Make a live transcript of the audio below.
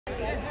Hello,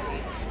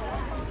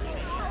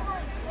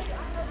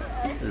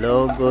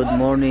 good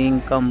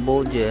morning,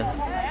 Cambodia.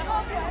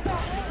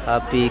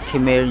 Happy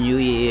Khmer New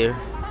Year.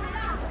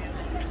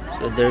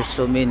 So there's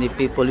so many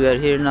people. We are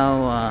here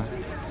now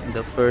in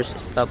the first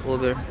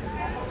stopover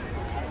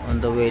on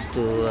the way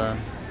to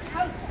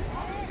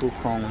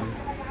Pukong.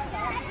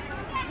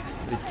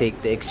 We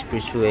take the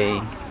expressway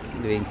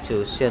going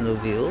to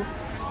Sihanoukville,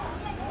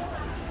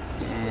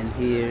 and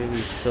here we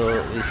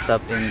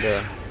stop in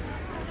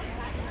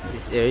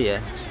this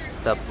area,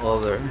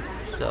 stopover.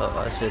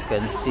 So as you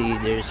can see,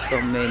 there's so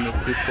many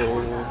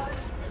people.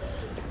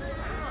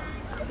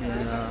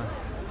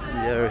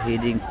 They are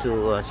heading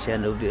to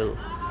Sihanoukville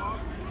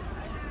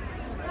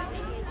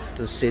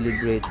to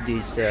celebrate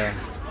this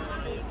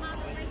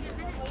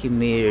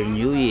Khmer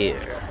New Year.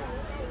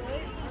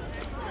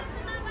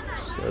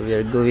 So we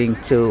are going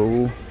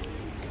to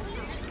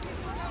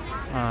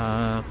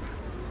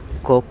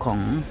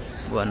Kokong,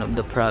 one of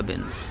the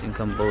province in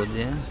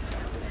Cambodia.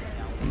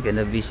 We're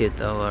gonna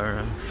visit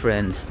our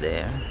friends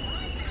there.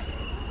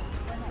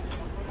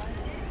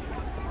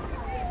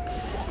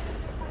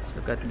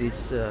 Look at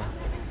this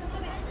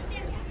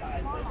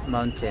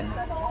mountain.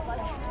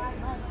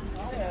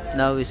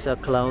 Now it's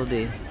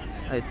cloudy.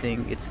 I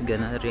think it's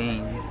gonna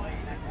rain.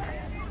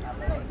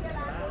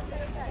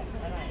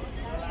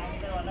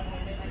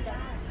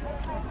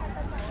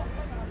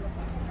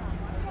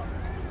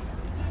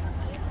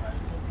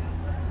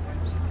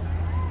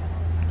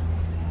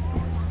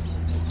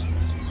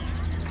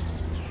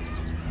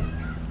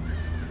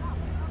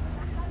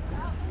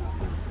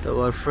 To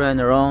our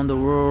friend around the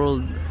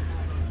world,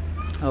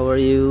 how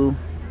are you?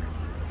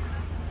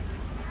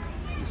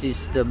 This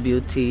is the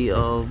beauty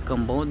of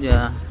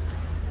Cambodia.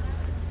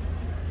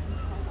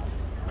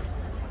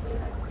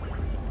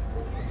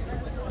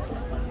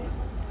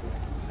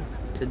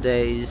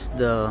 Today is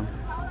the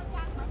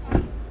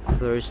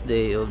first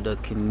day of the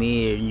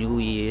Khmer New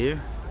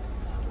Year.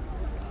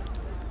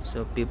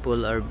 So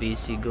people are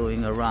busy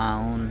going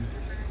around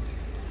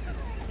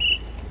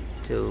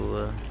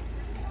to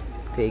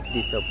take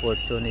this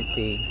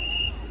opportunity,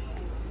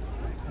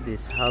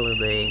 this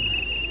holiday.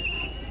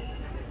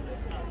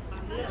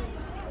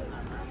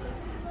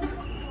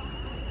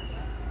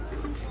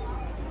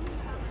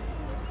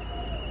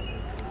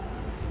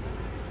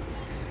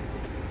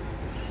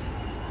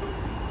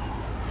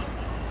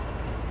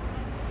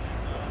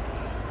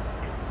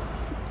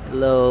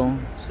 Hello,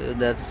 so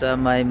that's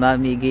my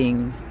mommy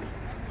Ging.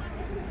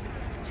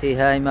 Say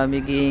hi,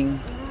 mommy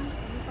Ging.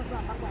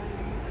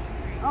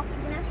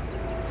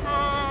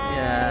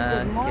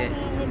 Yeah, good morning,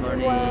 okay. Good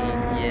morning.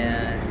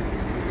 Yes.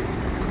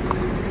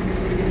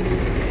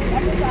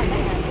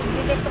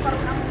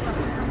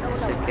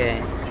 It's okay.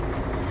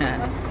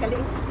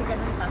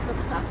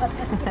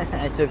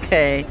 It's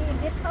okay.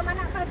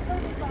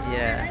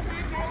 Yeah.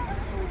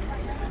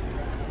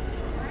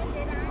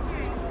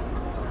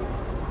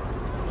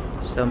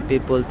 Some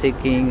people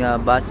taking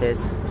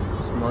buses,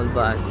 small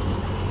bus,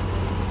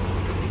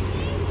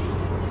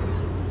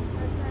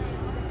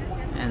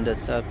 and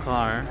that's a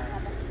car.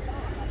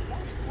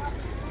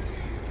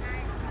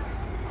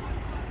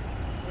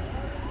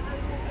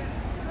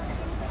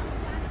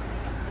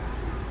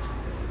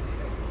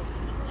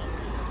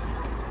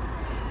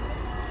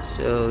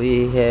 So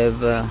we have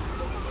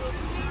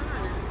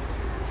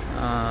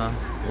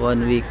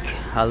 1 week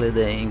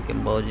holiday in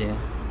Cambodia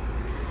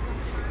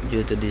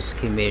due to this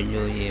Khmer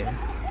New Year.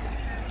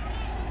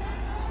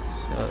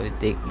 So we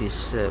take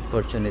this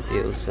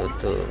opportunity also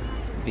to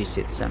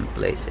visit some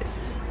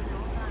places.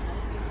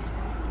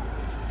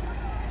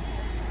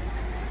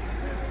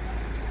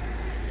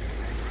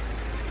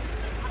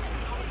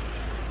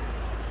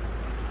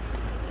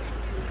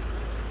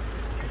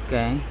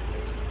 Okay,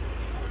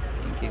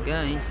 thank you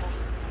guys.